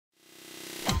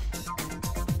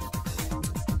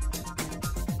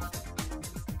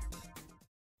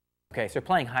Okay, so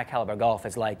playing high caliber golf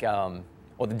is like,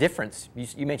 or the difference,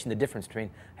 you mentioned the difference between,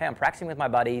 hey, I'm practicing with my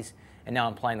buddies and now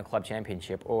I'm playing the club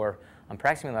championship, or I'm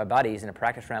practicing with my buddies in a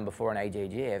practice round before an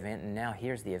AJGA event and now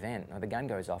here's the event, or the gun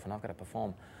goes off and I've got to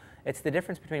perform. It's the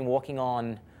difference between walking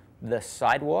on the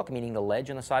sidewalk, meaning the ledge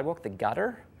on the sidewalk, the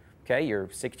gutter, okay, you're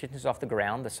 6 inches off the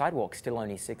ground, the sidewalk's still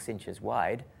only 6 inches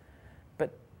wide,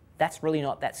 but that's really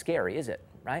not that scary, is it,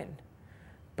 right?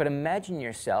 But imagine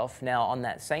yourself now on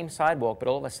that same sidewalk, but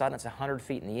all of a sudden it's 100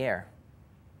 feet in the air,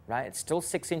 right? It's still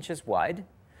 6 inches wide.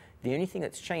 The only thing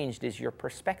that's changed is your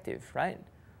perspective, right?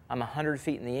 I'm 100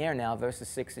 feet in the air now versus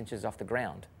 6 inches off the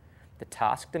ground. The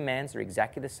task demands are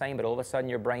exactly the same, but all of a sudden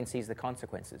your brain sees the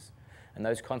consequences. And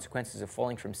those consequences of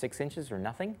falling from 6 inches are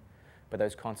nothing, but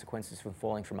those consequences from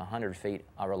falling from 100 feet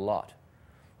are a lot.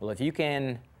 Well, if you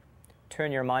can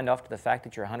turn your mind off to the fact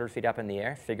that you're 100 feet up in the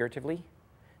air, figuratively,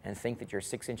 and think that you're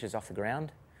 6 inches off the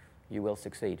ground, you will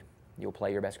succeed. You'll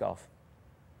play your best golf.